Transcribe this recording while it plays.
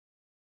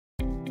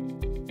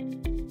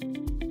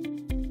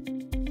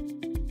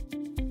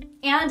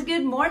And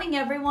good morning,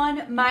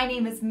 everyone. My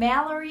name is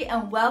Mallory,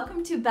 and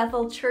welcome to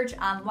Bethel Church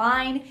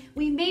Online.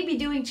 We may be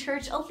doing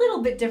church a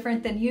little bit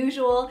different than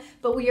usual,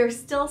 but we are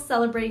still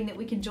celebrating that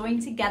we can join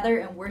together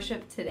and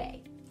worship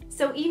today.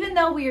 So even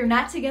though we are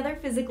not together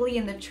physically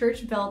in the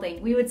church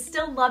building, we would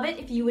still love it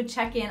if you would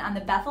check in on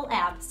the Bethel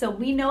app so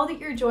we know that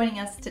you're joining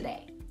us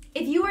today.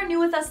 If you are new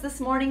with us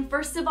this morning,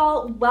 first of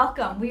all,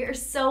 welcome. We are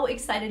so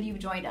excited you've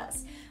joined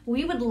us.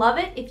 We would love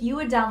it if you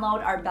would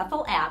download our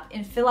Bethel app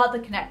and fill out the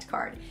Connect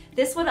card.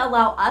 This would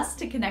allow us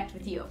to connect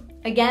with you.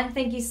 Again,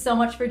 thank you so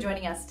much for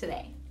joining us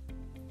today.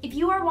 If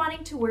you are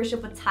wanting to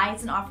worship with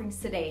tithes and offerings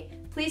today,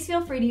 please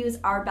feel free to use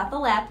our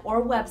Bethel app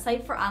or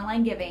website for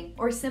online giving,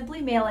 or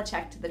simply mail a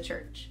check to the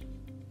church.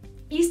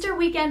 Easter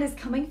weekend is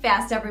coming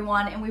fast,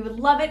 everyone, and we would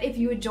love it if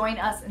you would join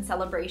us in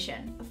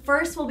celebration.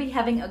 First, we'll be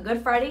having a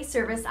Good Friday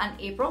service on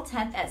April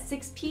 10th at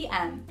 6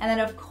 p.m. And then,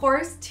 of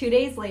course, 2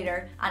 days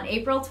later, on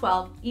April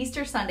 12th,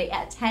 Easter Sunday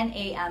at 10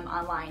 a.m.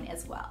 online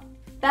as well.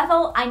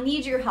 Bethel, I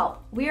need your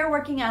help. We are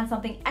working on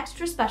something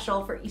extra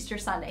special for Easter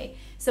Sunday.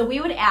 So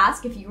we would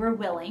ask if you were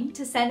willing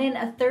to send in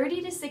a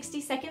 30 to 60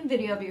 second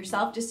video of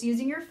yourself just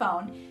using your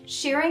phone,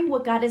 sharing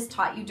what God has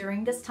taught you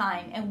during this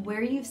time and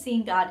where you've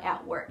seen God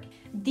at work.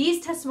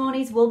 These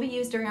testimonies will be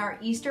used during our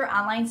Easter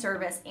online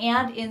service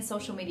and in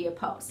social media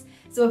posts.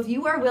 So if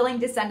you are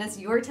willing to send us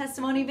your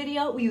testimony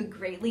video, we would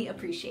greatly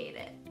appreciate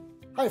it.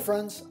 Hi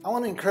friends, I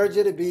want to encourage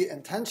you to be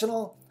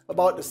intentional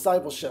about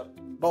discipleship,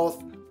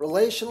 both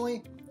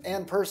relationally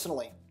and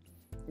personally.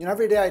 You know,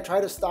 every day I try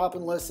to stop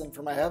and listen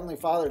for my Heavenly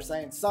Father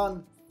saying,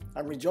 "Son,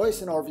 I'm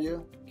rejoicing over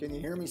you. Can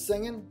you hear me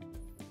singing?"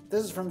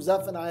 This is from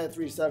Zephaniah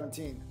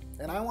 3:17.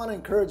 And I want to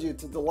encourage you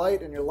to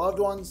delight in your loved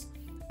ones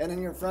and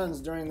in your friends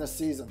during this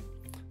season.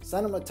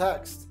 Send them a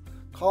text,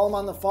 call them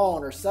on the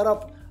phone, or set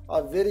up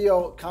a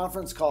video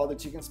conference call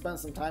that you can spend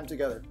some time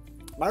together.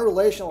 My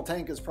relational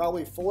tank is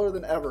probably fuller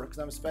than ever because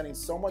I'm spending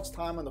so much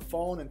time on the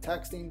phone and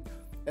texting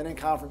and in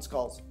conference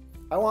calls.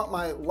 I want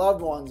my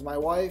loved ones, my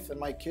wife and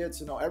my kids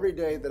to know every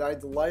day that I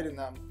delight in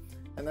them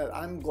and that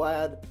I'm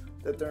glad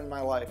that they're in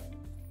my life.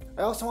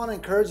 I also want to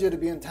encourage you to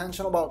be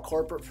intentional about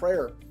corporate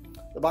prayer.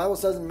 The Bible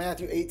says in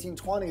Matthew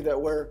 18:20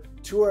 that where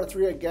 2 or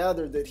 3 are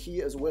gathered, that He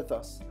is with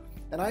us.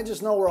 And I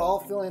just know we're all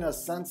feeling a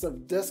sense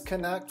of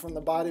disconnect from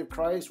the body of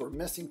Christ. We're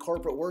missing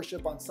corporate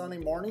worship on Sunday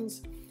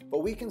mornings, but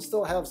we can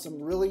still have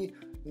some really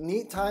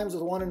neat times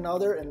with one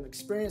another and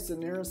experience the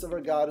nearness of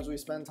our God as we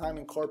spend time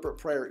in corporate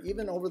prayer,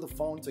 even over the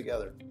phone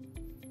together.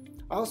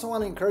 I also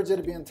want to encourage you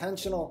to be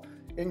intentional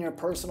in your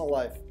personal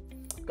life.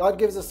 God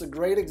gives us a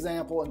great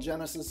example in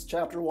Genesis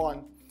chapter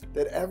 1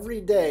 that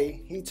every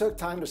day He took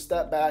time to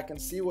step back and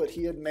see what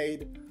He had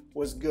made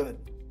was good.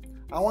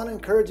 I want to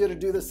encourage you to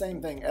do the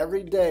same thing.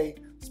 Every day,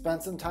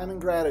 spend some time in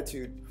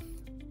gratitude.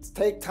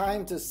 Take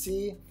time to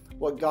see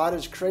what God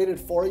has created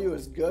for you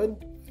as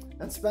good,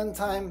 and spend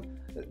time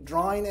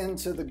drawing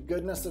into the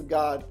goodness of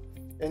God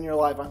in your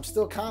life. I'm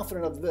still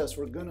confident of this.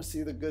 We're going to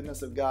see the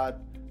goodness of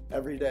God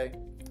every day.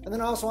 And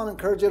then I also want to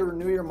encourage you to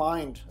renew your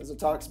mind, as it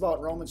talks about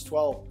in Romans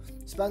 12.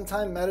 Spend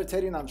time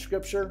meditating on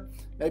Scripture,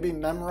 maybe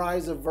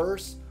memorize a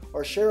verse,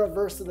 or share a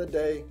verse of the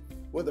day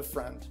with a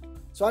friend.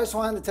 So I just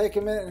wanted to take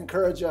a minute and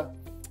encourage you.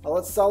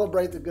 Let's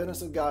celebrate the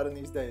goodness of God in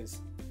these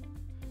days.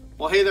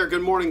 Well, hey there,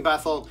 good morning,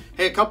 Bethel.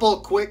 Hey, a couple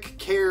of quick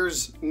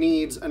cares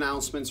needs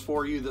announcements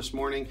for you this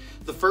morning.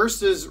 The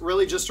first is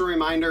really just a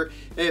reminder,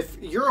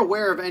 if you're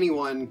aware of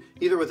anyone,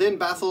 either within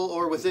Bethel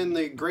or within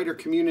the greater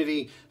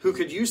community, who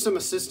could use some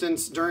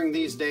assistance during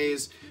these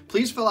days,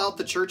 please fill out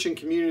the church and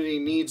community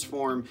needs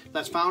form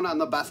that's found on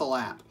the Bethel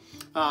app.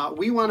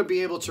 We want to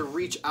be able to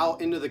reach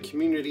out into the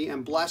community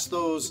and bless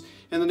those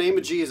in the name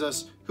of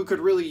Jesus who could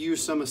really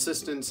use some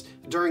assistance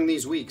during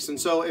these weeks. And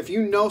so if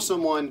you know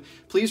someone,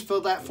 please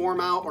fill that form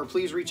out or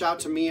please reach out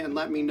to me and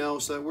let me know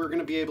so that we're going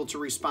to be able to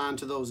respond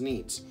to those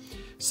needs.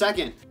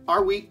 Second,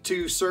 our week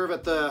to serve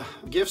at the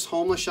Gifts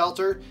Homeless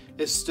Shelter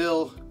is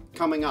still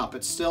coming up.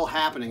 It's still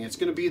happening. It's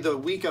going to be the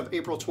week of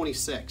April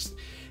 26th.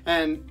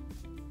 And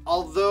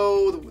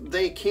although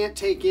they can't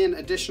take in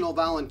additional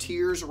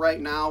volunteers right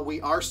now, we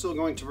are still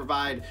going to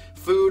provide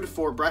food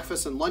for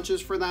breakfast and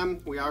lunches for them.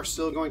 We are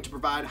still going to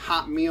provide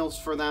hot meals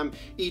for them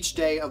each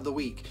day of the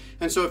week.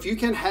 And so if you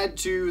can head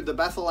to the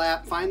Bethel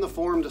app, find the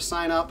form to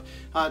sign up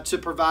to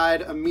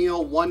provide a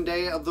meal one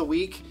day of the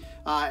week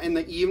in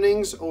the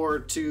evenings, or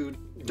to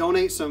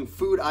donate some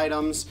food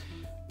items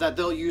that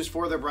they'll use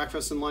for their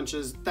breakfast and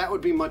lunches, that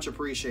would be much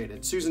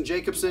appreciated. Susan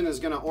Jacobson is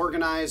going to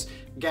organize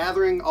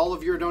gathering all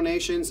of your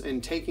donations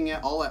and taking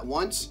it all at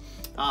once.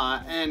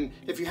 And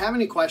if you have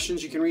any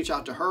questions, you can reach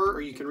out to her or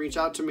you can reach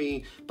out to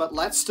me, but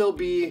let's still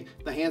be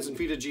the hands and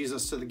feet of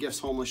Jesus to the Gifts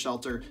Homeless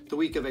Shelter the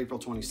week of April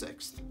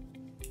 26th.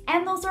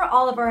 And those are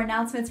all of our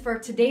announcements for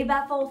today,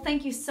 Bethel.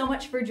 Thank you so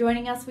much for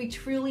joining us. We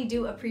truly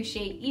do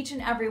appreciate each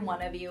and every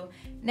one of you.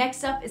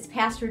 Next up is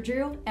Pastor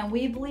Drew, and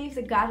we believe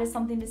that God has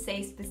something to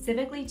say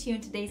specifically to you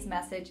in today's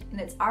message, and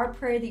it's our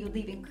prayer that you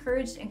leave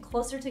encouraged and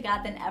closer to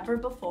God than ever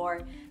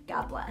before.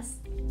 God bless.